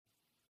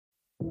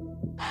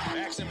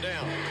Backs him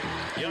down.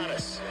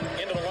 Giannis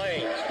into the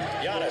lane.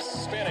 Giannis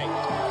spinning.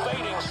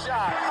 Fading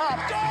shot. Up.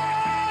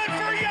 Good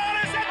for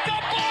Giannis at the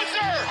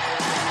buzzer.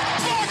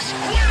 Bucks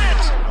win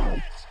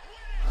it.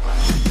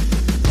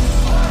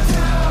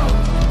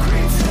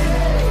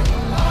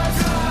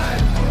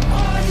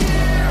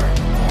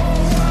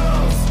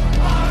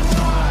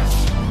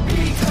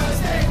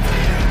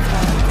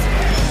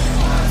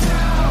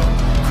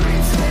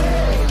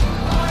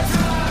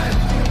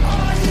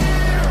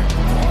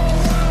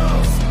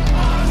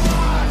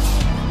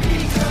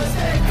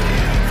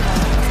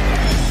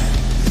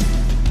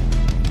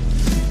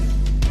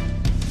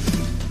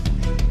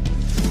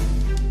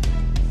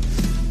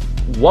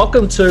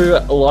 Welcome to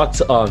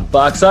Locked On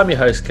Bucks. I'm your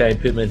host, Kane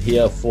Pittman,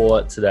 here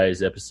for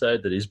today's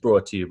episode that is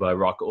brought to you by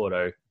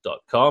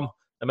rockauto.com.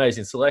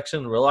 Amazing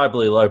selection,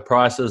 reliably low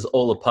prices,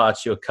 all the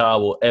parts your car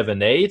will ever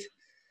need.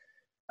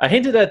 I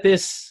hinted at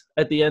this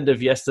at the end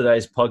of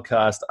yesterday's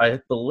podcast. I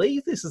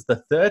believe this is the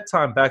third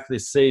time back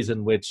this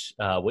season, which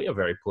we are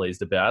very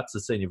pleased about. It's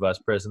the Senior Vice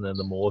President of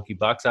the Milwaukee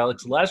Bucks,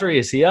 Alex Lasry,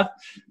 is here.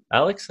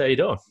 Alex, how you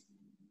doing?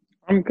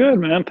 I'm good,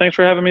 man. Thanks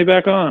for having me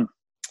back on.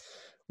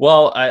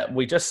 Well,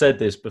 we just said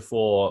this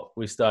before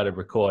we started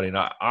recording.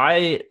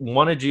 I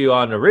wanted you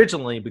on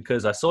originally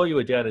because I saw you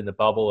were down in the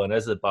bubble, and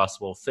as a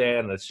basketball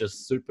fan that's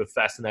just super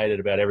fascinated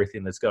about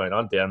everything that's going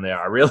on down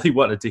there, I really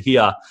wanted to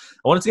get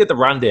the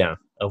rundown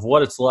of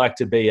what it's like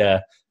to be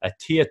a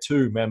Tier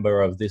 2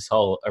 member of this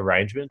whole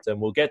arrangement, and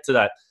we'll get to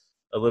that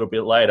a little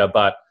bit later.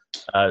 But,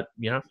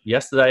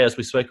 yesterday, as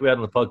we spoke about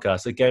on the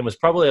podcast, the game was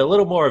probably a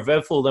little more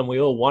eventful than we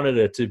all wanted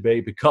it to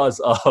be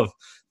because of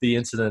the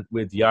incident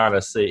with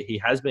Giannis.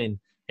 He has been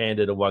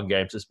handed a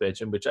one-game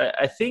suspension, which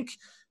I think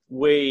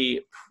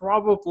we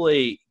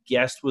probably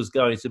guessed was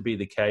going to be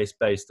the case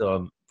based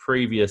on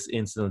previous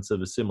incidents of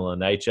a similar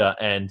nature.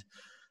 And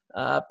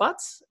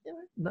but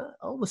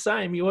all the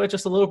same, you were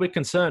just a little bit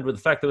concerned with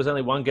the fact there was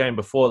only one game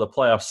before the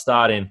playoffs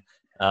starting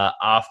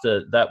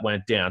after that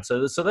went down.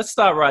 So let's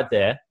start right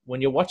there. When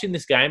you're watching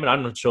this game, and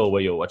I'm not sure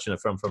where you're watching it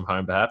from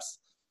home perhaps,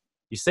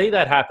 you see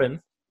that happen.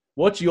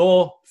 What's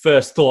your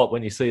first thought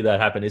when you see that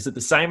happen? Is it the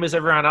same as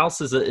everyone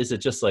else? Is it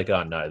just like,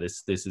 oh no,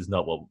 this is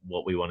not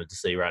what we wanted to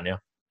see right now?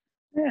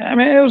 Yeah, I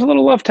mean, it was a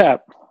little love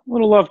tap.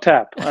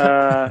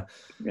 Yeah,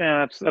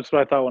 that's what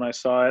I thought when I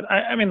saw it.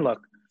 I mean, look,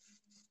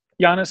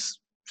 Giannis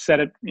said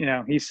it.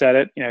 He said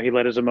it. He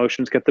let his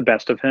emotions get the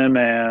best of him,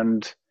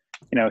 and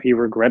he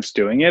regrets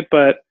doing it.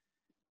 But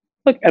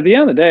look, at the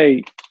end of the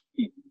day,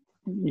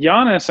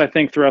 Giannis, I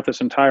think throughout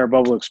this entire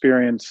bubble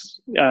experience,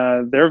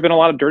 there have been a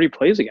lot of dirty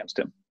plays against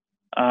him.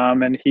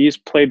 And he's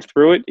played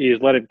through it.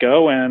 He's let it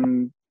go.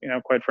 And,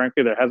 quite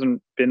frankly, there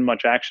hasn't been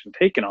much action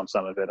taken on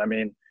some of it. I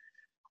mean,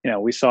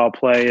 we saw a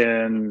play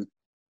in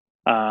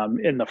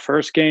the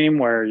first game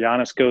where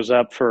Giannis goes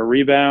up for a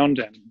rebound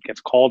and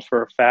gets called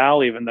for a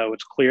foul, even though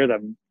it's clear that,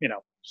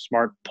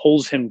 Smart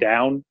pulls him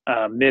down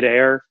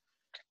midair.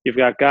 You've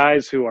got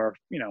guys who are,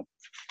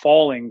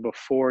 falling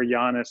before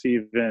Giannis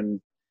even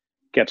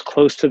gets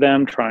close to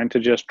them, trying to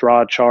just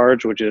draw a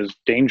charge, which is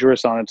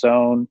dangerous on its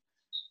own.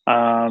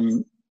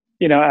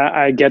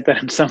 I get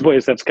that in some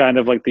ways that's kind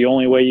of like the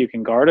only way you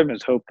can guard him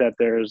is hope that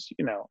there's,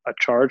 a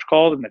charge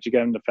called and that you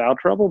get into foul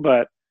trouble.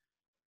 But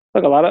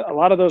look, a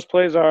lot of those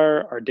plays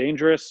are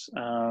dangerous.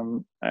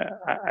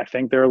 I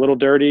think they're a little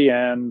dirty.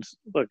 And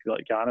look,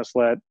 like Giannis,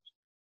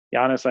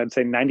 I'd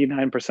say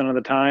 99% of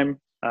the time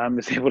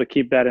is able to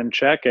keep that in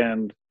check.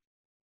 And,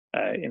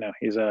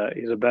 he's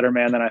a better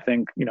man than I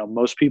think,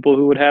 most people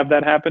who would have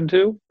that happen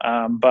to.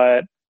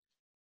 But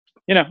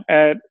at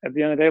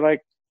the end of the day,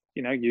 like,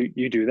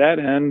 you do that,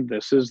 and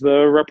this is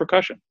the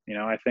repercussion.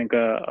 I think,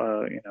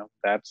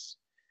 that's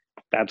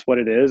what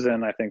it is,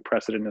 and I think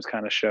precedent has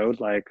kind of showed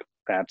like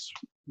that's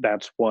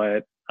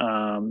what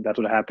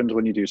happens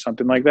when you do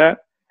something like that.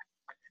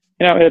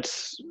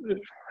 It's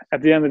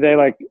at the end of the day,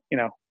 like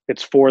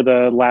it's for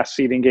the last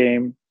seeding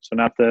game, so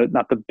not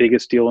the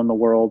biggest deal in the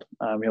world.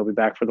 He'll be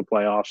back for the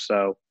playoffs,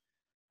 so.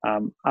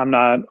 I'm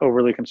not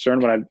overly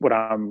concerned. What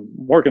I'm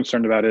more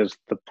concerned about is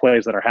the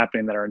plays that are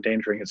happening that are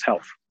endangering his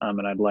health.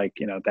 And I'd like,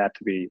 that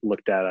to be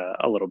looked at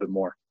a little bit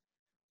more.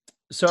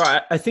 So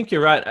I think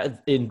you're right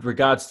in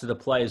regards to the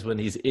plays when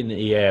he's in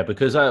the air,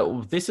 because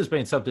this has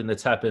been something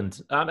that's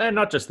happened, and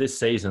not just this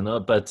season,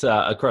 but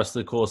across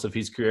the course of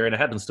his career, and it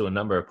happens to a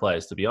number of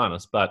players, to be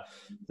honest. But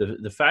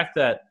the fact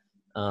that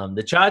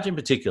the charge in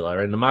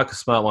particular, and the Marcus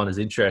Smart one is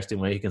interesting,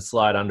 where he can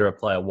slide under a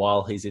player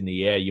while he's in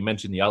the air. You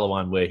mentioned the other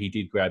one where he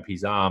did grab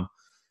his arm.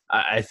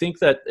 I think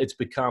that it's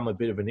become a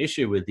bit of an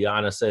issue with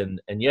Giannis,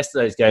 and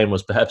yesterday's game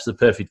was perhaps the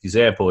perfect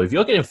example. If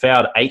you're getting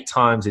fouled 8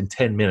 times in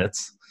 10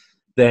 minutes,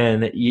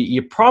 then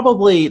you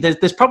probably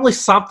there's probably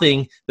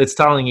something that's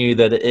telling you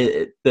that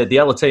that the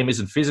other team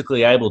isn't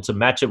physically able to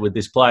match it with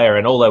this player,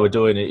 and all they were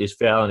doing is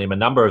fouling him. A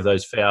number of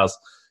those fouls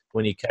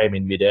when he came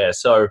in midair.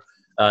 So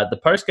the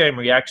post-game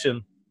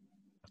reaction,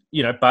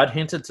 Bud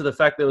hinted to the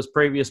fact there was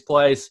previous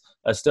plays.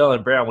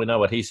 Sterling Brown, we know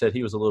what he said.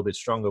 He was a little bit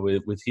stronger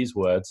with his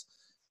words.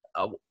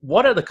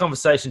 What are the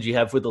conversations you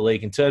have with the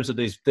league in terms of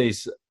these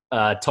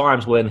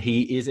times when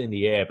he is in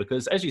the air,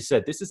 because as you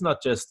said, this is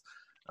not just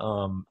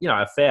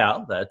a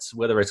foul that's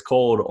whether it's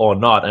called or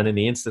not. And in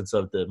the instance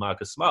of the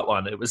Marcus Smart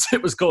one, it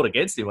was called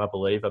against him, I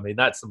believe. I mean,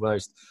 that's the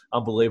most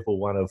unbelievable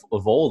one of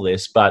all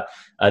this. But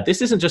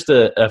this isn't just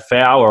a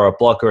foul or a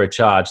block or a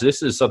charge.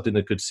 This is something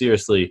that could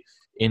seriously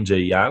injure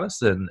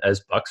Giannis. And as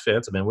Bucks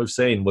fans, I mean, we've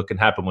seen what can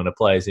happen when a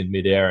player's in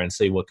midair and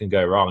see what can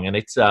go wrong. And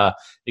it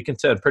can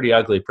turn pretty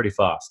ugly pretty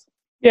fast.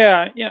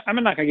 Yeah. I'm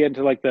not going to get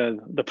into like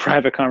the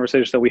private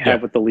conversations that we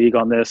have with the league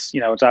on this.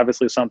 It's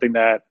obviously something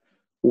that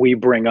we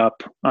bring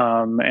up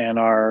and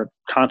are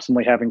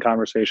constantly having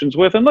conversations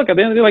with. And look, at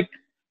the end of the day, like,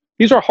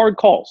 these are hard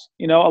calls.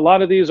 A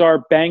lot of these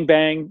are bang,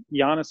 bang.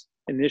 Giannis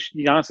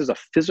is a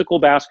physical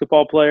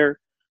basketball player.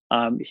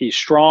 He's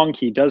strong.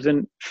 He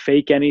doesn't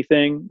fake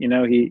anything.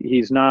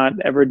 He's not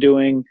ever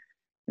doing,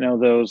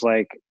 those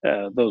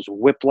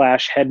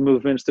whiplash head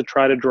movements to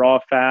try to draw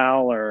a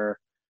foul or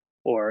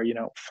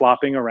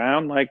flopping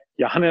around. Like,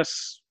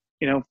 Giannis,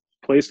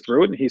 plays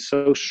through it, and he's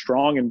so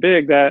strong and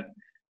big that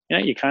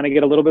you kind of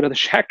get a little bit of the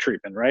Shaq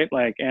treatment, right?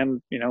 Like, and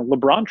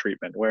LeBron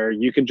treatment, where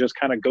you can just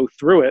kind of go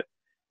through it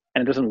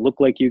and it doesn't look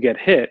like you get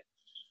hit.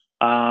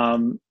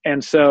 And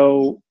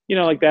so,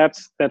 like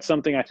that's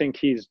something I think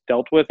he's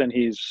dealt with and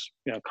he's,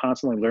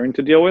 constantly learning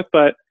to deal with.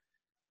 But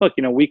look,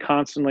 we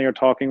constantly are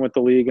talking with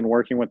the league and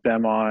working with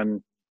them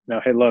on,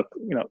 hey, look,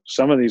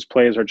 some of these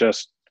plays are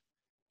just,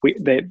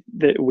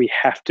 we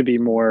have to be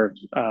more,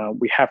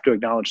 we have to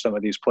acknowledge some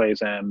of these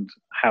plays and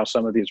how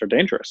some of these are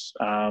dangerous.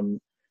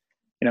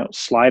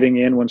 Sliding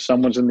in when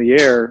someone's in the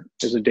air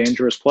is a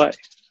dangerous play.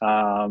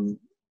 Now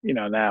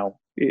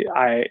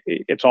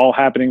it's all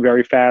happening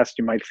very fast.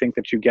 You might think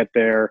that you get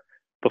there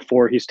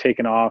before he's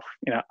taken off.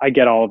 I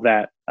get all of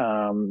that.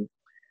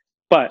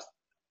 But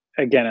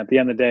again, at the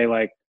end of the day,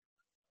 like,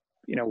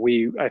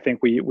 I think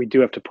we do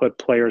have to put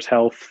players'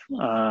 health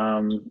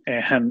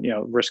and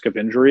risk of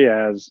injury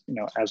as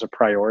a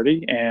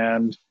priority.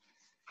 And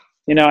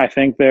I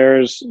think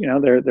there's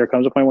there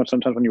comes a point when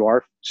sometimes when you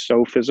are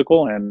so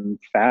physical and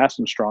fast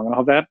and strong and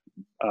all that,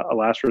 a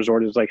last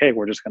resort is like, hey,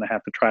 we're just going to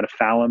have to try to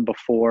foul him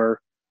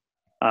before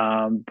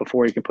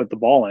you can put the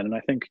ball in. And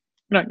I think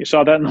you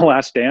saw that in The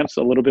Last Dance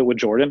a little bit with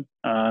Jordan.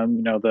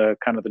 The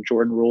kind of the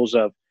Jordan rules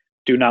of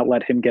do not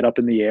let him get up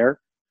in the air.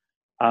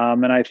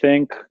 And I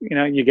think,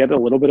 you get a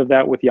little bit of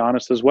that with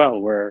Giannis as well,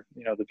 where,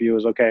 the view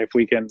is, okay, if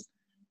we can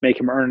make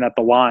him earn it at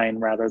the line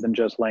rather than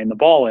just laying the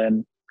ball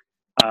in,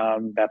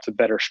 that's a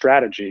better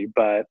strategy.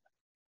 But,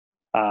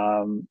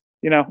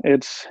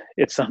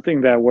 it's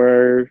something that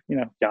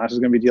Giannis is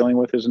going to be dealing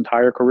with his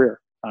entire career.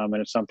 And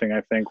it's something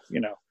I think,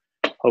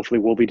 hopefully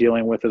we'll be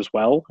dealing with as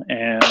well.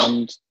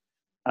 And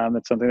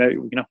it's something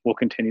that, we'll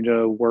continue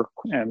to work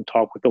and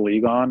talk with the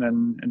league on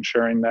and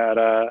ensuring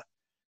that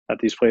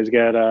these plays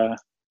get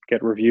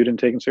reviewed and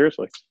taken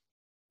seriously.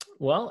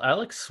 Well,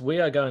 Alex, we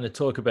are going to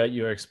talk about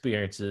your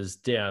experiences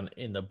down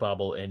in the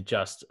bubble in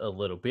just a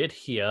little bit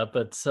here,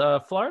 but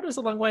Florida's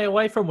a long way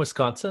away from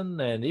Wisconsin,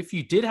 and if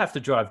you did have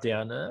to drive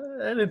down,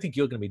 I don't think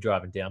you're going to be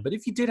driving down, but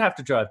if you did have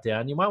to drive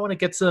down, you might want to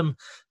get some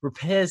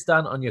repairs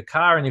done on your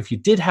car, and if you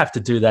did have to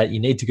do that, you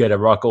need to go to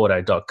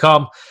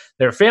rockauto.com.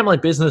 They're a family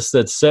business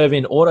that's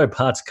serving auto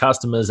parts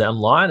customers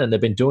online, and they've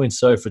been doing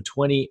so for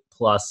 20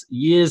 plus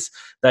years.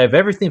 They have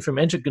everything from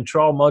engine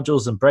control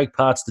modules and brake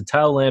parts to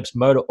tail lamps,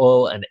 motor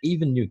oil, and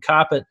even new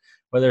carpet.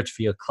 Whether it's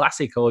for your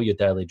classic or your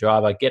daily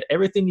driver, get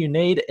everything you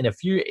need in a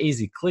few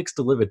easy clicks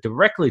delivered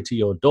directly to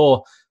your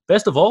door.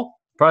 Best of all,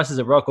 prices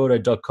at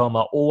rockauto.com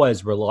are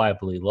always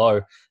reliably low,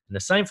 and the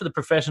same for the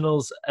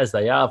professionals as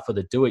they are for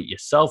the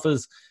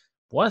do-it-yourselfers.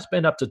 Why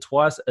spend up to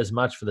twice as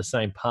much for the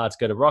same parts?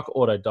 Go to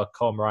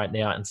rockauto.com right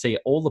now and see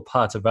all the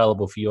parts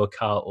available for your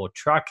car or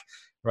truck.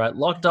 Right,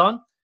 Locked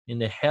On in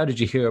the How Did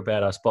You Hear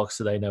About Us box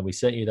so they know we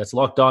sent you. That's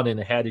Locked On in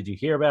the How Did You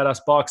Hear About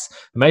Us box.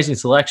 Amazing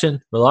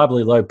selection,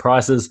 reliably low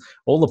prices,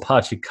 all the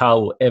parts your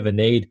car will ever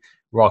need,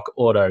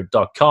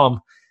 rockauto.com.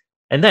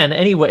 And then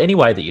any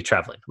way that you're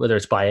traveling, whether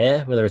it's by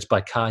air, whether it's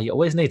by car, you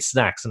always need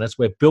snacks, and that's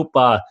where Built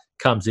Bar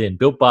comes in.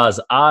 Built Bars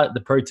are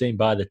the protein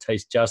bar that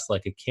tastes just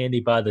like a candy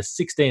bar. There's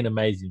 16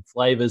 amazing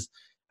flavors,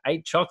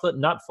 8 chocolate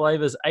nut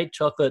flavors, 8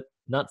 chocolate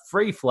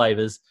nut-free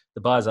flavors.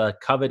 The bars are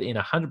covered in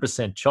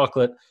 100%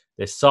 chocolate.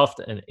 They're soft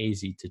and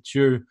easy to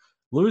chew.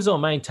 Lose or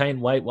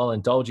maintain weight while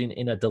indulging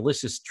in a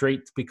delicious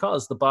treat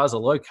because the bars are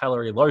low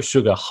calorie, low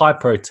sugar, high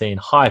protein,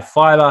 high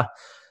fiber.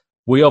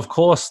 We, of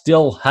course,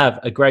 still have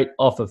a great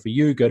offer for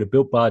you. Go to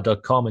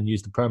BuiltBar.com and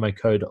use the promo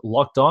code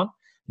LOCKEDON. And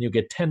you'll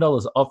get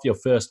 $10 off your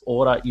first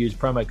order. Use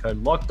promo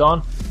code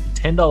LOCKEDON.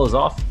 $10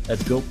 off at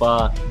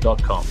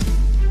BuiltBar.com.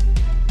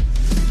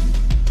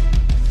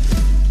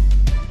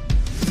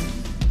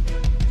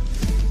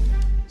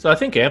 So I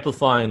think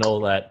amplifying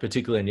all that,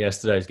 particularly in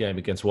yesterday's game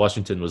against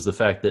Washington, was the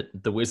fact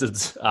that the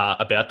Wizards are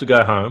about to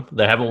go home.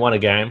 They haven't won a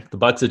game. The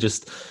Bucks are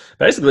just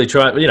basically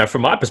trying,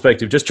 from my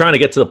perspective, just trying to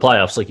get to the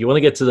playoffs. Like, you want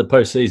to get to the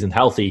postseason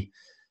healthy.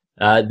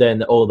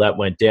 Then all that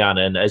went down.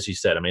 And as you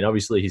said, I mean,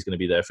 obviously he's going to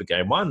be there for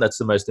game one. That's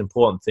the most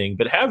important thing.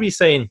 But how have you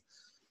seen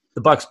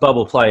the Bucks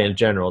bubble play in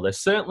general? They're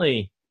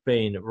certainly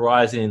been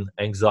rising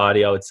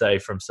anxiety, I would say,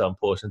 from some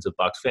portions of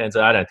Bucks fans.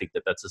 And I don't think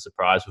that that's a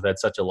surprise. We've had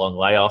such a long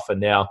layoff, and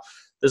now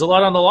there's a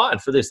lot on the line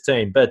for this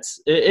team. But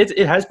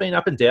it has been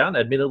up and down,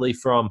 admittedly,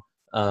 from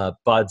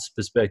Bud's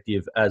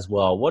perspective as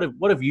well.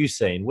 What have you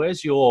seen?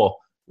 Where's your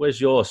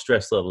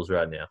stress levels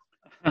right now?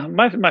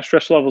 My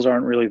stress levels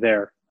aren't really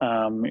there.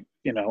 I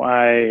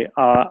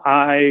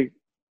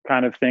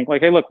kind of think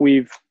like, hey, look,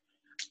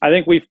 I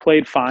think we've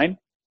played fine.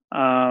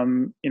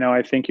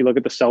 I think you look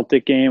at the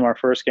Celtic game, our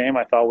first game,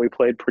 I thought we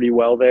played pretty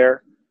well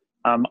there.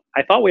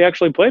 I thought we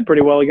actually played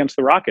pretty well against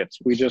the Rockets.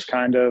 We just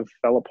kind of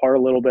fell apart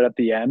a little bit at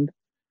the end.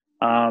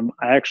 I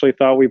actually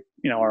thought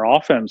our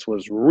offense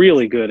was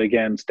really good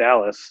against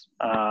Dallas.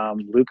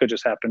 Luka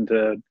just happened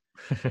to,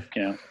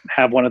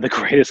 have one of the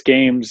greatest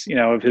games,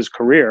 of his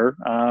career.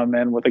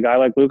 And with a guy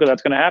like Luka,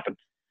 that's going to happen.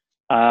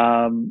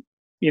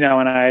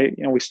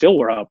 We still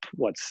were up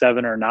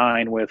 7 or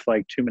 9 with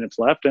like 2 minutes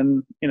left.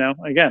 And,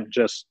 again,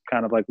 just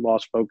kind of like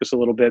lost focus a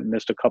little bit,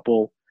 missed a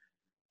couple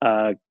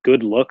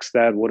good looks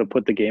that would have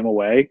put the game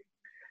away.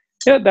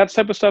 Yeah, that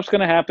type of stuff's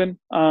going to happen.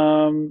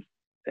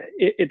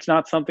 It's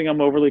not something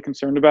I'm overly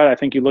concerned about. I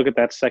think you look at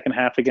that second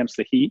half against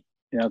the Heat,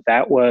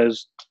 that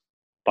was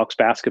Bucks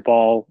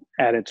basketball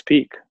at its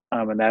peak.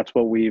 And that's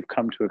what we've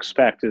come to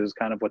expect is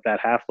kind of what that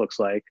half looks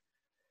like.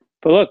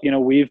 But look,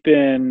 we've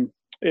been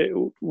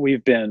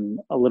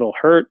a little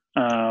hurt,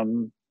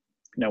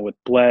 with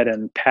Bled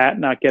and Pat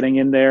not getting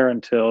in there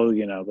until,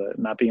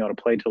 not being able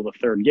to play till the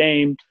third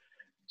game.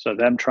 So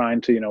them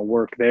trying to,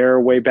 work their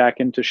way back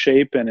into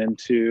shape and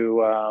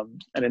into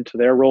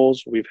their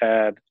roles. We've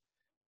had,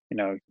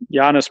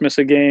 Giannis miss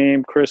a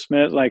game, Chris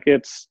miss,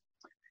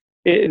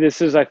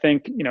 this is, I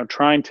think,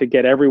 trying to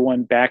get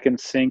everyone back in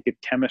sync at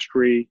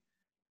chemistry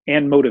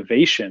and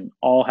motivation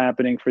all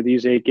happening for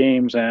these 8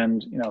 games.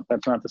 And,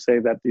 that's not to say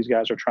that these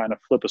guys are trying to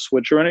flip a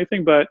switch or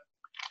anything, but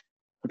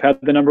we've had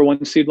the number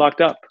 1 seed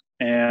locked up.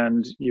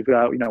 And you've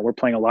got, we're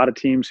playing a lot of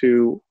teams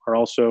who are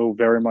also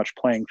very much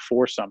playing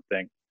for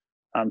something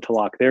to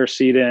lock their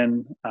seed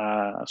in,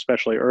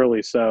 especially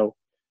early. So,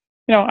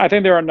 I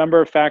think there are a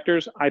number of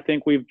factors. I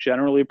think we've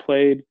generally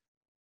played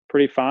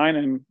pretty fine.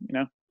 And,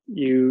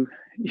 you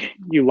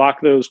lock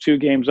those 2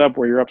 games up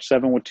where you're up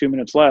 7 with 2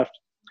 minutes left.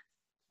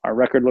 Our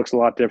record looks a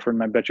lot different,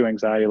 and I bet you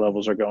anxiety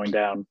levels are going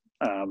down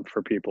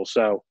for people.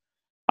 So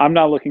I'm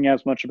not looking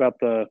as much about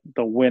the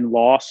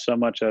win-loss so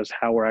much as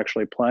how we're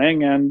actually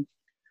playing. And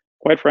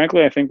quite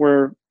frankly, I think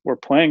we're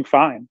playing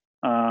fine.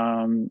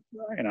 I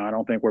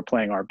don't think we're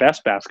playing our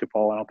best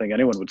basketball. I don't think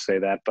anyone would say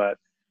that, but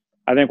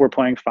I think we're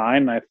playing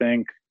fine. And I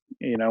think,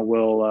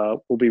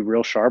 we'll be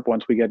real sharp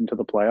once we get into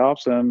the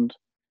playoffs. And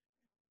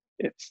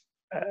it's,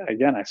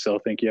 again, I still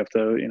think you have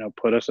to,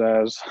 put us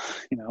as,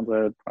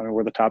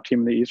 we're the top team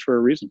in the East for a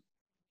reason.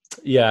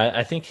 Yeah,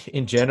 I think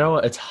in general,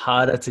 it's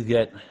harder to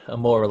get a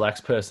more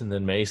relaxed person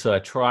than me. So I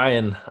try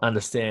and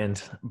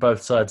understand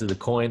both sides of the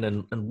coin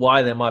and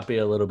why there might be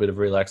a little bit of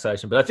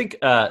relaxation. But I think,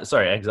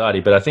 anxiety.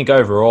 But I think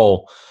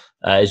overall,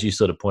 as you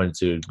sort of pointed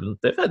to,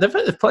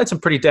 they've played some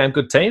pretty damn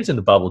good teams in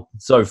the bubble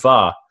so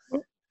far.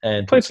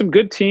 And played some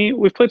good team.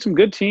 We've played some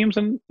good teams.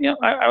 And,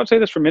 I would say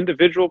this from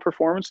individual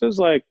performances,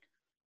 like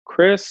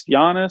Chris,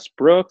 Giannis,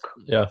 Brooke,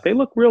 they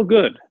look real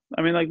good.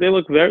 I mean, they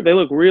look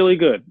really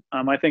good.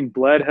 I think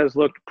Bled has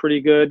looked pretty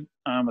good,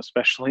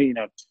 especially,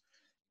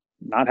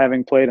 not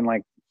having played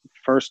in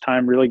first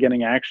time really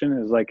getting action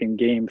is in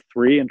game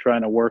 3 and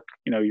trying to work,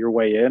 your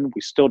way in.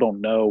 We still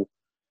don't know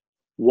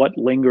what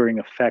lingering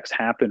effects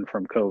happen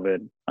from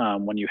COVID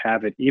when you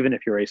have it, even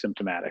if you're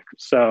asymptomatic.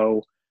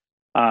 So,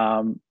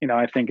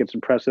 I think it's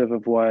impressive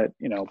of what,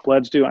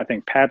 Bled's do. I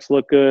think Pat's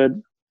look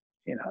good.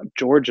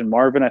 George and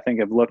Marvin, I think,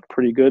 have looked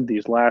pretty good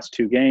these last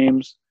 2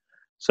 games.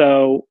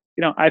 So,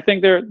 I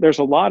think there's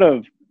a lot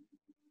of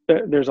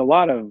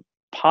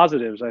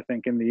positives, I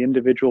think, in the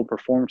individual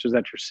performances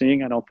that you're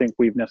seeing. I don't think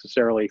we've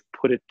necessarily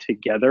put it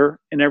together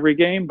in every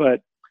game,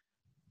 but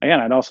again,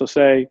 I'd also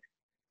say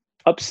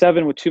up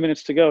 7 with 2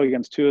 minutes to go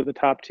against 2 of the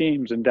top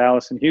teams in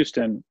Dallas and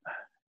Houston.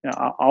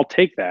 I'll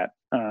take that.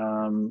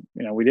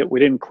 We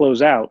didn't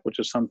close out, which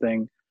is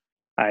something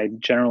I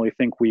generally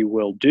think we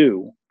will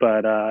do.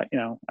 But, I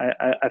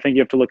think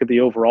you have to look at the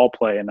overall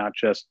play and not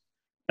just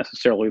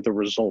necessarily the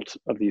result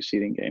of these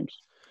seeding games.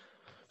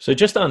 So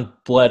just on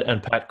Bled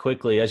and Pat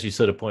quickly, as you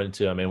sort of pointed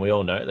to, I mean, we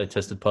all know they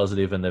tested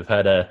positive and they've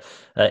had a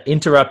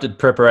interrupted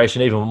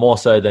preparation even more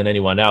so than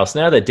anyone else.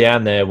 Now they're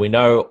down there. We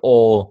know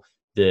all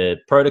the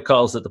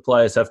protocols that the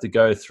players have to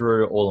go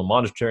through, all the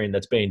monitoring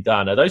that's being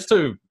done. Are those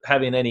 2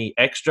 having any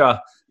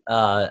extra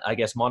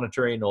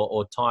monitoring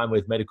or time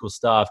with medical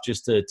staff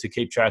just to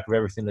keep track of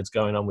everything that's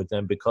going on with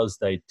them because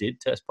they did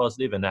test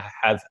positive and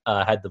have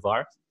had the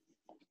virus?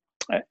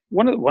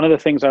 One of the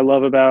things I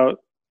love about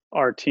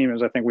our team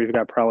is I think we've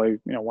got probably,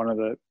 one of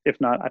the, if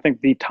not, I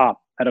think the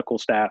top medical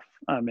staff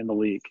in the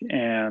league.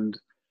 And,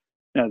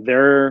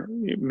 they're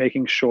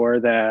making sure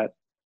that,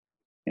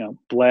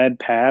 Bled,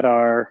 Pat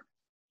are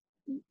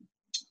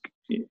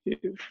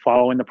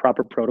following the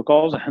proper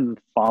protocols and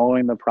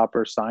following the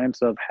proper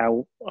science of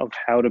how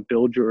to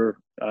build your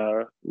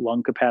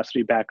lung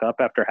capacity back up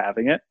after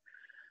having it.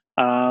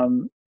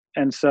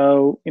 And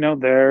so,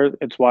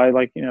 it's why,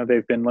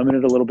 they've been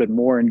limited a little bit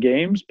more in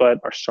games, but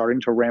are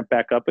starting to ramp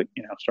back up,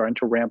 starting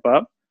to ramp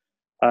up.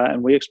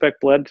 And we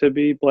expect Bled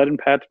and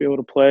Pat to be able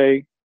to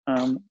play,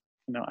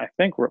 I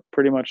think we're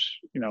pretty much,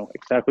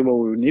 exactly what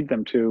we would need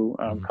them to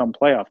come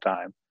playoff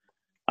time.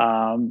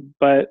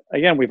 But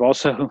again, we've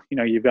also,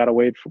 we've got to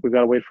wait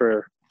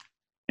for,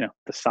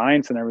 the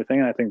science and everything.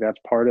 And I think that's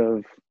part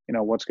of,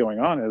 what's going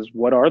on is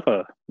what are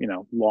the,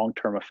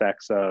 long-term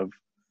effects of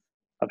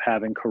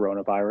having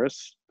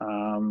coronavirus.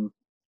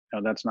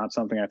 That's not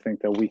something I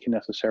think that we can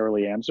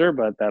necessarily answer,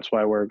 but that's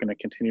why we're going to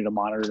continue to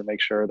monitor to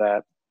make sure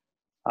that,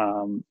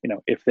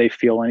 if they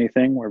feel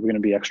anything, we're going to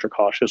be extra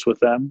cautious with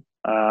them.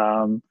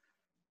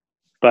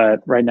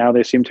 But right now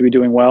they seem to be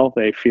doing well.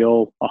 They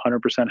feel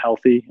 100%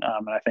 healthy.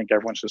 And I think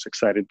everyone's just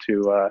excited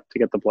to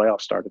get the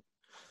playoffs started.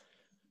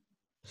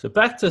 So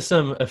back to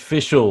some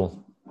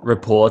official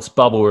reports,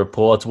 bubble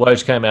reports.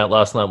 Woj came out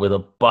last night with a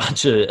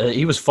bunch of,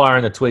 he was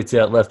firing the tweets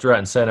out left, right,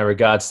 and center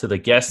regards to the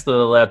guests that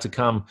are allowed to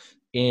come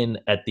in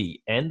at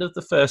the end of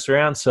the first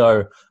round.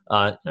 So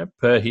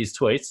per his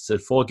tweets,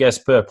 said 4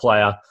 guests per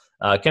player.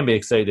 Can be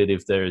exceeded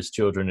if there is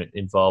children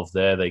involved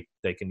there.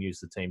 They can use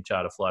the team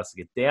charter flights to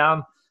get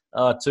down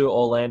to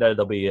Orlando.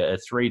 There'll be a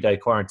 3-day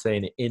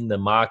quarantine in the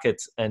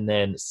markets and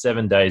then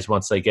 7 days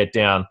once they get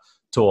down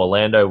to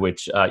Orlando,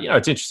 which,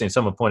 it's interesting.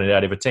 Someone pointed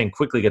out if a team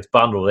quickly gets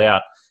bundled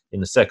out in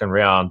the second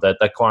round, that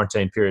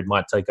quarantine period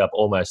might take up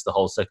almost the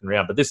whole second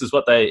round. But this is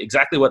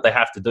exactly what they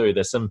have to do.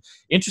 There's some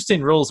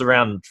interesting rules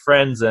around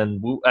friends,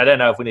 and I don't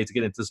know if we need to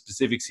get into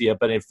specifics here,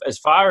 but as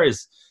far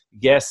as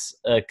guests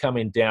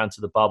coming down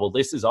to the bubble,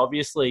 this is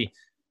obviously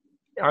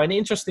an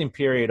interesting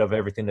period of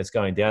everything that's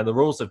going down. The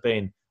rules have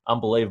been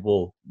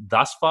unbelievable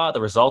thus far.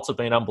 The results have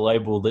been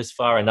unbelievable this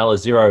far. Another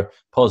 0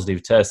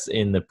 positive tests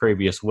in the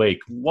previous week.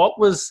 What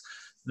was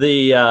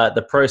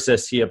the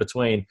process here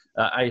between,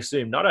 I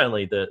assume, not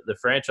only the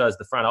franchise,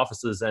 the front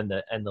offices, and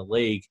the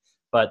league,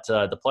 but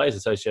the Players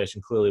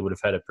Association clearly would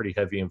have had a pretty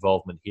heavy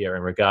involvement here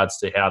in regards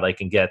to how they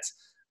can get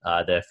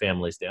their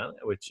families down,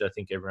 which I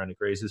think everyone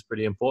agrees is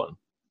pretty important.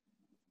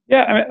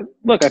 Yeah,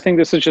 look, I think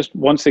this is just,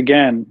 once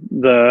again,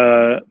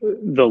 the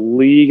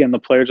league and the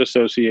Players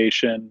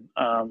Association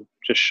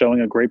just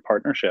showing a great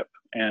partnership,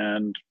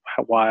 and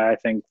why I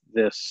think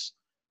this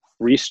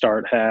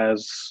restart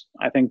has,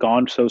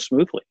 gone so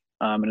smoothly.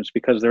 And it's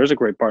because there is a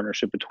great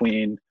partnership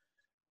between,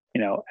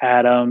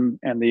 Adam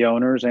and the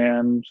owners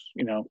and,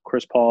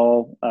 Chris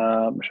Paul,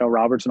 Michelle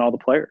Roberts, and all the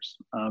players.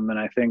 And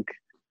I think,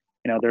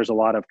 there's a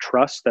lot of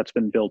trust that's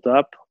been built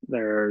up.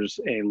 There's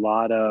a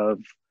lot of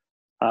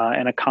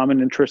and a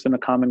common interest and a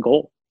common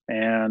goal.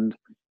 And,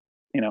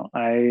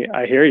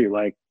 I hear you.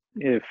 Like,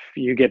 if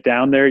you get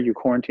down there, you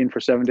quarantine for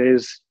 7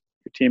 days,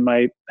 your team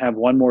might have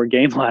one more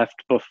game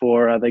left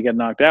before they get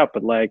knocked out.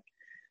 But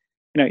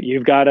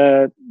we've got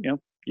to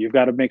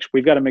make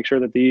sure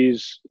that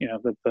these,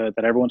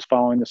 that everyone's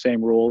following the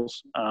same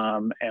rules,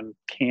 and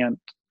can't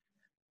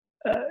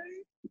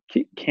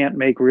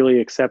make really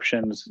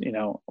exceptions,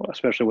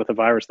 especially with a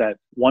virus that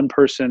one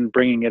person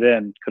bringing it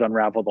in could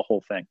unravel the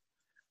whole thing.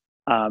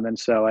 And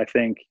so I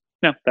think,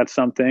 that's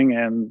something,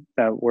 and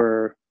that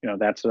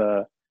that's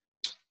the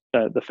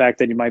fact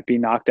that you might be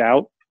knocked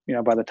out,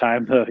 by the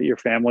time your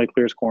family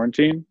clears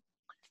quarantine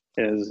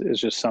is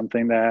just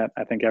something that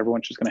I think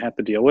everyone's just going to have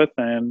to deal with.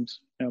 And,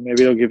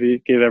 maybe it'll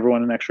give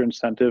everyone an extra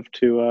incentive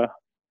to,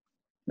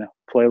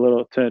 play a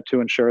little to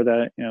ensure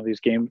that,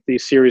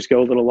 these series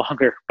go a little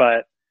longer.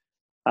 But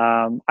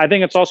I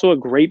think it's also a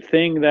great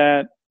thing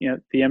that, the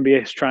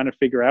NBA is trying to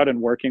figure out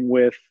and working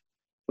with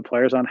the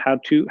players on how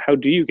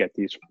do you get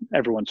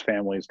everyone's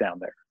families down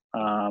there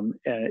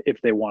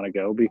if they want to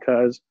go,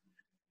 because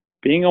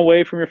being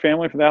away from your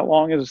family for that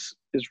long is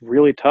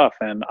really tough.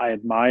 And I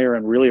admire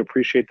and really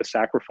appreciate the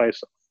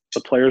sacrifice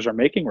the players are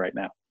making right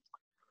now,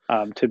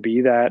 to be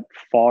that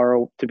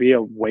far, to be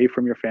away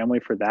from your family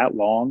for that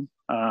long,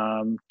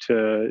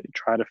 to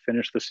try to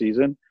finish the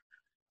season.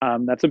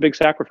 That's a big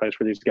sacrifice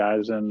for these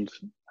guys. And,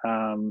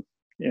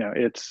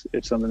 it's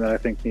something that I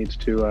think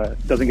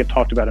doesn't get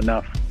talked about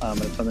enough.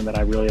 And it's something that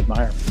I really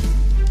admire.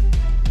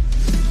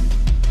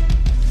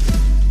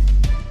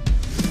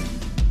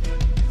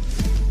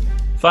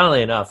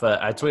 Funnily enough,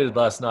 I tweeted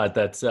last night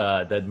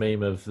that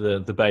meme of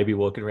the baby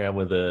walking around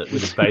with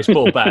his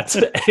baseball bat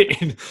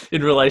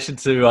in relation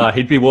to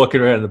he'd be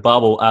walking around the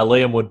bubble.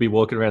 Liam would be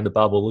walking around the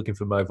bubble looking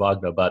for Mo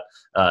Wagner, but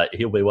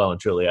he'll be well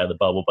and truly out of the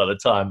bubble by the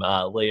time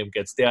Liam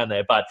gets down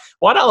there. But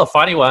one other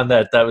funny one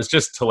that was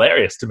just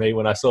hilarious to me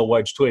when I saw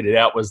Woj tweet it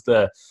out was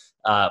there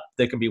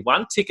can be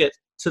 1 ticket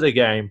to the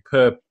game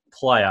per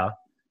player.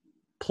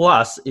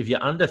 Plus, if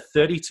you're under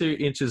 32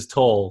 inches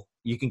tall,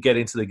 you can get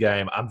into the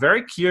game. I'm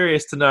very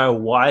curious to know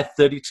why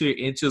 32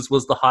 inches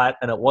was the height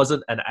and it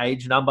wasn't an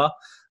age number.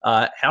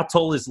 How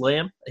tall is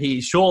Liam?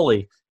 He's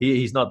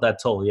not that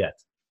tall yet.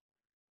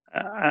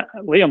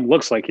 Liam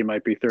looks like he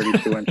might be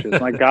 32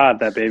 inches. My God,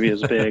 that baby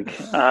is big.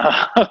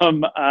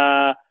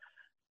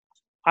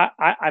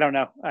 I don't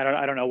know.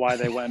 I don't know why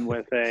they went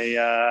with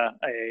a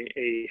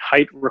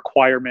height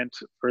requirement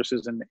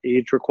versus an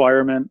age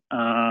requirement.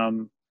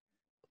 Might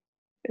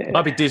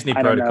be Disney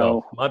I don't protocol.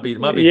 know. Might be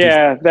Disney.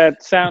 Yeah,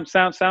 that sounds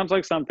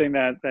like something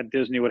that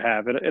Disney would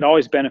have. It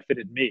always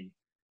benefited me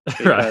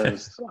Right.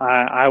 because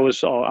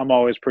I'm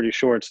always pretty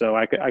short, so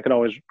I could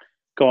always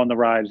go on the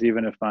rides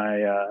even if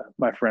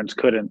my friends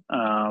couldn't.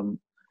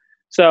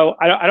 So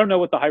I don't know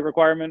what the height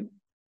requirement.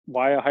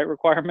 Why a height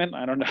requirement?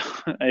 I don't know.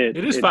 It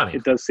is funny.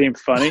 It does seem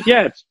funny.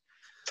 Yeah, it's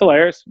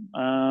hilarious.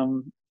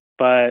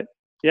 But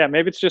yeah,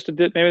 maybe it's just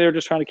maybe they're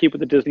just trying to keep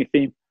with the Disney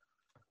theme.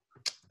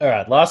 All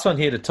right, last one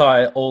here to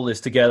tie all this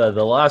together.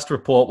 The last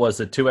report was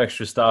that 2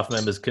 extra staff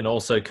members can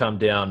also come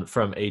down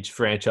from each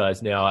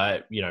franchise. Now,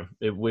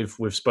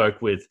 we've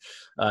spoke with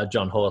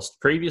John Horst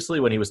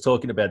previously when he was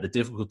talking about the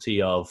difficulty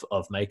of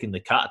making the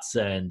cuts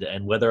and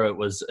whether it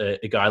was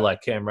a guy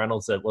like Cam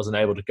Reynolds that wasn't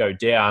able to go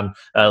down,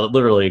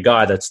 literally a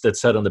guy that's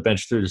sat on the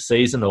bench through the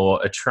season,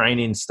 or a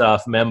training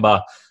staff member.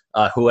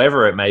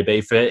 Whoever it may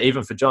be,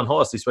 even for John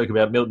Horst, he spoke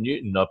about Milton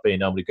Newton not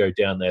being able to go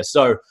down there.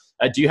 So,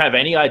 do you have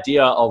any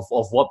idea of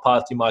what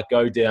path you might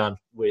go down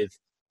with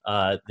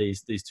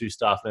these 2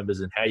 staff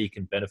members and how you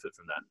can benefit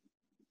from that?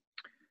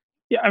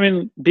 Yeah, I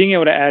mean, being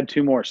able to add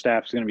 2 more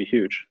staff is going to be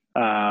huge.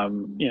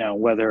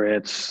 Whether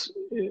it's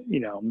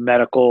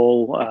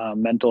medical,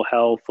 mental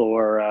health,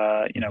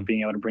 or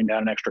being able to bring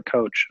down an extra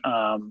coach.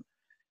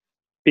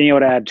 Being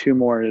able to add 2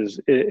 more is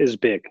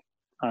big,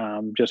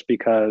 just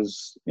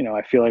because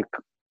I feel like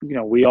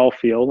we all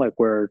feel like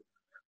we're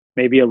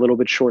maybe a little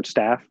bit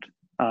short-staffed,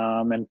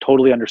 and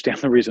totally understand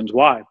the reasons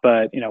why.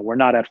 But we're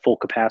not at full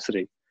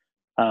capacity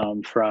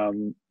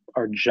from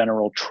our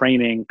general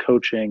training,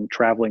 coaching,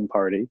 traveling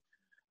party.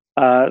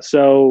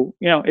 So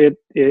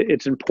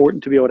it's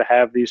important to be able to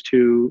have these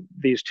two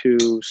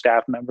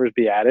staff members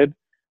be added,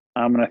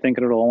 and I think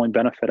it'll only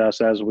benefit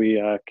us as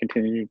we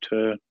continue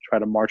to try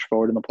to march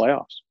forward in the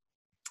playoffs.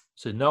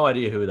 So, no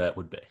idea who that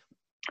would be.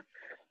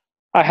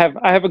 I have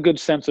a good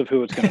sense of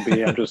who it's going to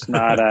be. I'm just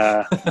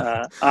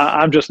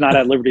not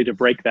at liberty to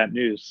break that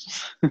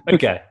news.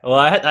 Okay. Well,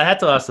 I had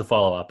to ask the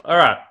follow up. All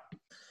right.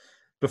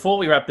 Before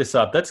we wrap this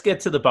up, let's get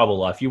to the bubble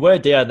life. You were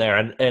down there,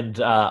 and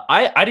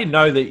I didn't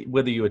know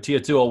whether you were tier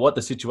 2 or what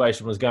the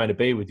situation was going to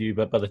be with you.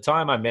 But by the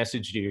time I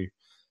messaged you,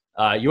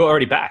 you were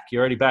already back.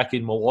 You're already back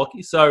in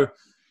Milwaukee. So,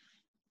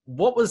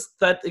 what was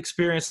that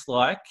experience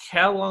like?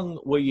 How long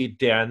were you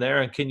down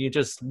there? And can you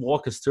just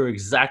walk us through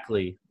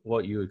exactly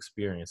what you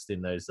experienced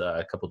in those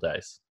couple of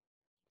days?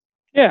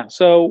 Yeah.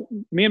 So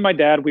me and my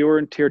dad, we were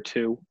in tier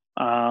 2.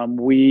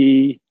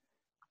 We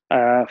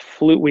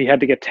flew. We had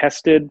to get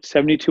tested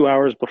 72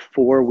 hours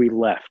before we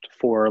left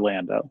for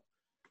Orlando.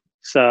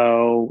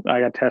 So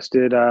I got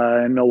tested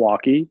in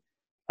Milwaukee.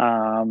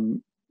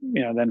 Then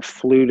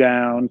flew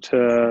down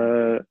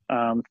to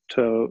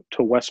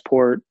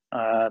Westport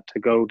to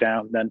go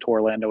down then to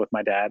Orlando with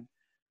my dad.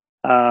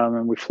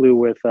 And we flew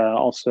with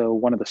also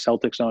one of the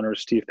Celtics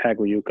owners, Steve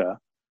Pagliuca.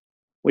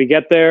 We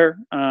get there,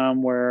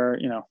 we're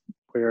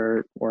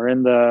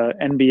in the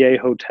NBA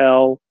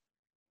hotel,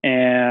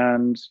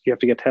 and you have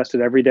to get tested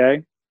every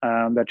day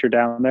that you're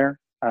down there.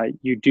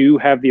 You do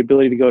have the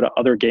ability to go to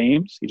other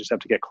games. You just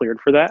have to get cleared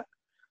for that.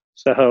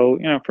 So,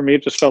 for me,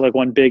 it just felt like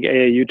one big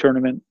AAU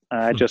tournament.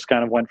 I just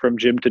kind of went from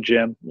gym to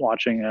gym,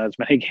 watching as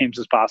many games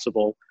as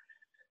possible.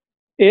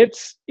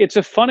 It's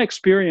a fun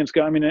experience.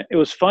 I mean, it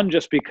was fun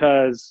just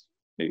because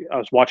I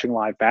was watching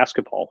live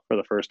basketball for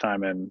the first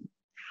time in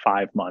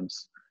 5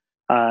 months.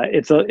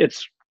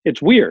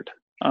 It's weird.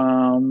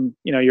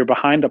 You're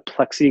behind a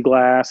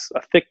plexiglass,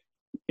 a thick,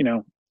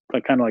 kind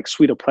of like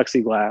suite of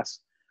plexiglass.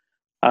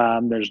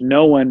 There's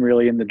no one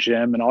really in the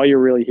gym, and all you're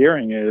really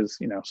hearing is,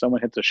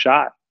 someone hits a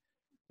shot.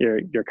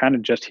 You're kind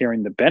of just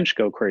hearing the bench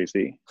go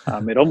crazy.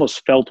 It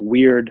almost felt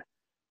weird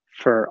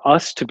for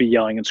us to be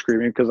yelling and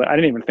screaming because I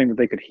didn't even think that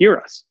they could hear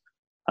us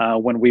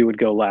when we would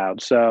go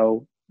loud.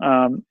 So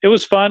it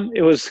was fun.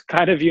 It was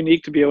kind of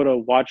unique to be able to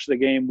watch the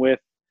game with,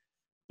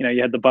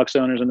 you had the Bucks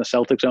owners and the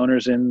Celtics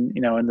owners in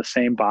the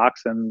same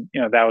box, and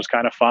that was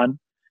kind of fun.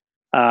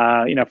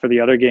 For the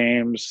other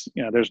games,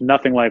 there's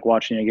nothing like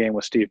watching a game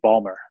with Steve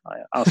Ballmer.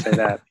 I'll say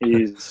that.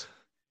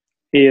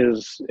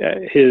 His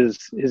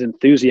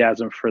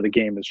enthusiasm for the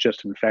game is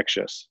just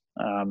infectious,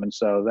 and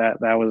so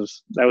that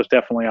was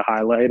definitely a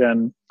highlight.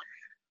 And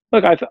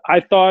look, I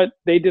thought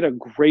they did a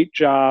great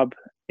job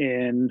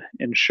in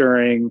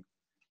ensuring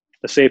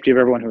the safety of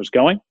everyone who was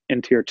going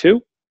in tier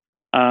 2,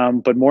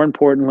 but more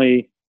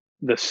importantly,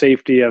 the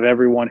safety of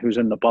everyone who's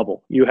in the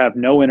bubble. You have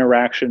no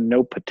interaction,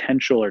 no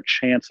potential or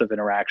chance of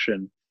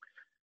interaction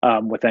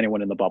with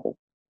anyone in the bubble,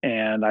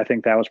 and I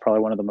think that was probably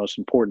one of the most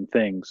important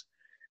things.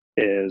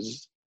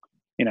 Is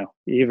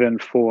even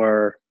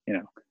for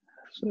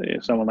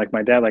someone like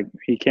my dad, like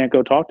he can't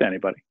go talk to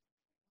anybody.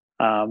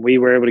 We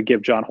were able to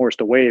give John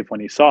Horst a wave when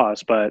he saw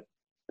us, but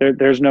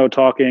there's no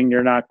talking.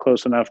 You're not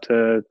close enough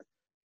to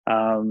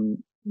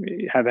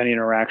have any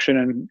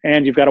interaction,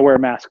 and you've got to wear a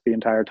mask the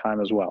entire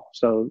time as well.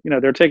 So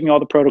they're taking all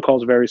the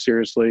protocols very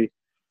seriously.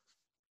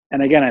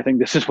 And again, I think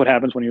this is what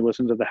happens when you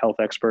listen to the health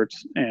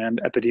experts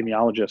and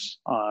epidemiologists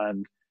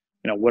on,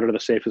 what are the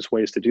safest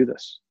ways to do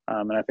this.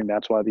 And I think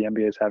that's why the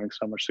NBA is having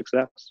so much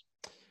success.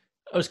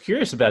 I was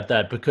curious about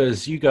that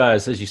because you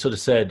guys, as you sort of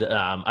said,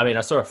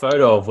 I saw a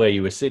photo of where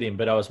you were sitting,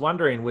 but I was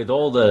wondering with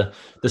all the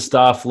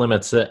staff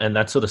limits and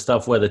that sort of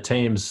stuff, whether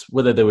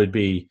there would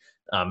be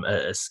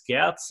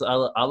scouts,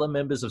 other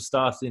members of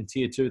staff in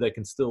Tier 2 that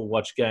can still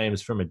watch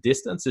games from a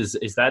distance.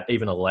 Is that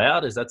even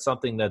allowed? Is that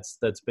something that's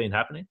been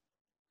happening?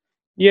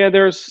 Yeah,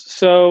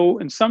 so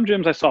in some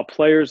gyms I saw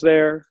players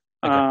there,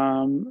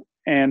 okay.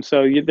 And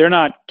so they're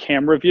not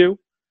camera view.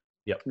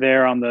 Yep.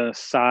 They're on the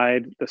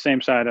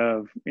same side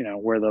of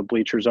where the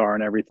bleachers are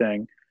and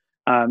everything.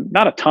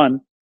 Not a ton.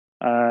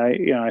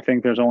 I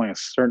think there's only a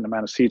certain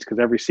amount of seats because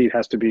every seat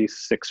has to be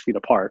 6 feet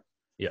apart.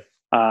 Yeah.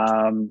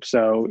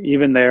 So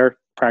even there,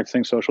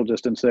 practicing social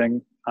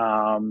distancing,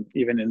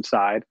 even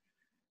inside.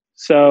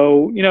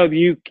 So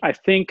I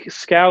think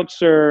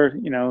scouts are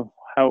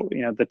how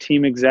the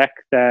team exec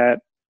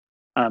that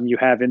you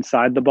have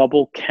inside the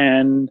bubble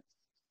can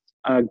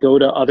go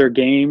to other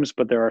games,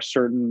 but there are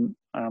certain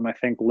I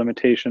think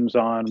limitations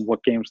on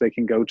what games they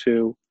can go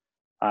to.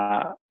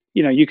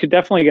 You could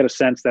definitely get a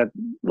sense that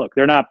look,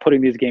 they're not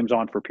putting these games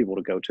on for people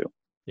to go to.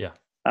 Yeah.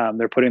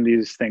 They're putting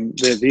these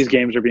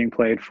games are being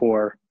played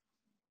for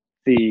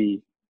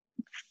the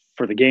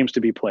games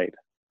to be played.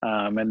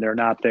 And they're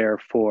not there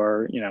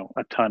for,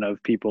 a ton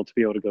of people to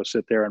be able to go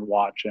sit there and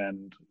watch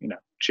and,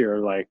 cheer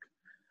like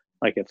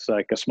it's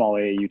like a small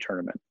AAU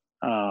tournament.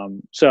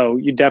 So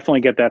you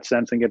definitely get that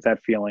sense and get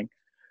that feeling.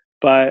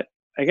 But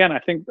again, I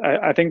think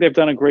they've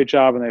done a great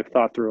job and they've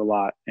thought through a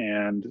lot.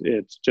 And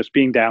it's just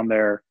being down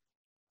there.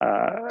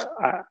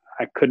 I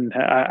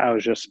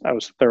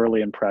was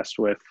thoroughly impressed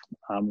with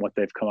what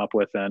they've come up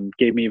with and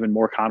gave me even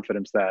more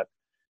confidence that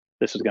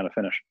this is going to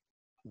finish.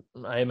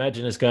 I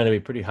imagine it's going to be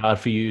pretty hard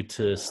for you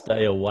to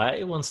stay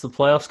away once the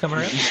playoffs come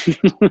around.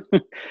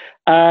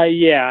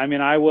 Yeah,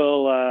 I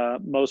will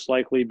most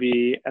likely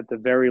be at the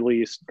very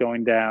least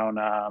going down.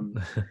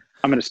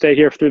 I'm going to stay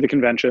here through the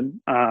convention,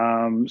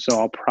 so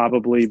I'll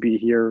probably be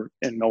here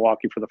in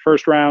Milwaukee for the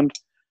first round,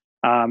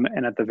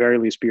 and at the very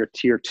least be a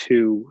Tier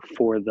 2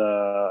 for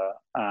the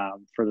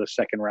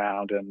second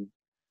round. And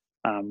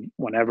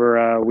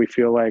whenever we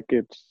feel like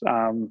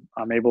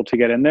I'm able to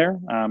get in there,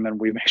 and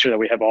we make sure that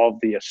we have all of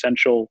the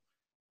essential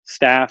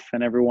staff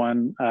and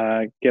everyone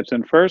gets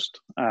in first,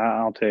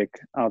 I'll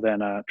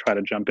then try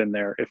to jump in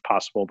there if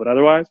possible. But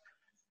otherwise,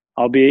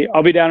 I'll be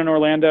down in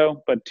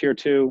Orlando, but Tier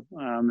 2,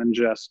 and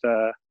just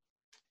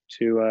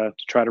to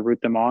try to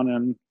root them on.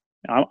 And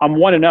I'm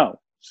 1-0,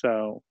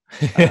 so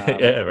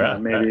yeah,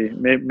 right,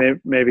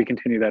 maybe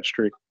continue that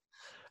streak.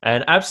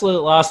 And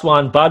absolute last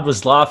one, Bud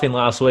was laughing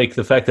last week,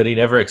 the fact that he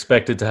never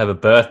expected to have a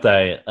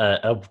birthday,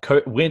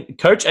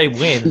 coach a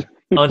win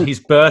on his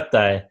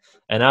birthday.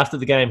 And after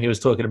the game, he was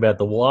talking about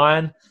the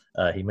wine.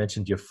 He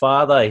mentioned your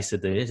father. He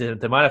said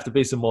there might have to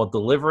be some more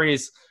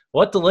deliveries.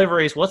 What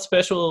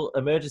special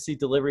emergency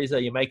deliveries are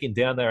you making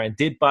down there? And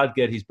did Bud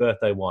get his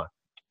birthday wine?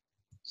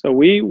 So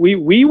we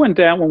went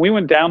down, when we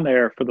went down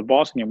there for the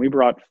Boston game, we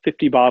brought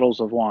 50 bottles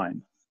of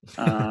wine.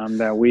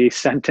 That we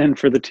sent in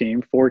for the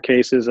team, 4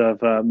 cases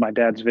of my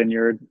dad's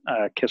vineyard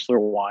Kistler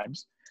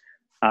wines.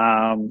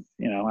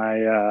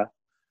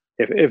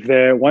 If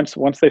they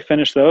once they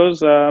finish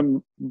those,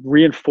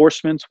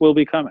 reinforcements will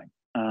be coming.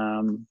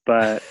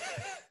 But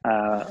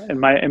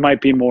it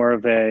might be more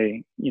of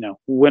a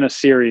win a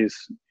series.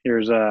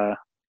 Here's a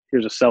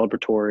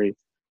celebratory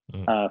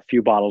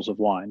few bottles of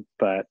wine.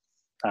 But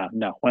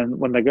no,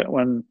 when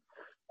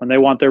they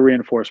want their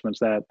reinforcements,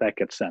 that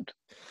gets sent.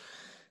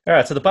 All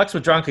right, so the Bucks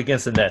were drunk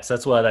against the Nets.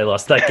 That's why they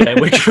lost that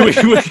game. We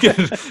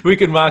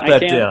can mark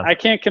that down. I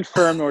can't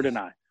confirm nor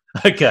deny.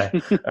 Okay.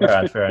 All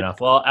right, fair enough.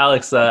 Well,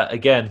 Alex,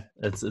 again,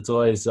 it's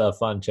always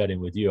fun chatting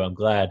with you. I'm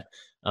glad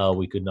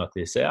we could knock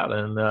this out,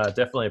 and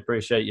definitely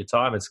appreciate your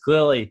time. It's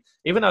clearly,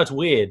 even though it's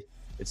weird,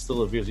 it's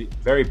still a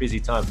very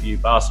busy time for you,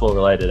 basketball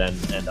related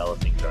and other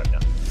things right now.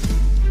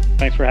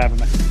 Thanks for having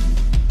me.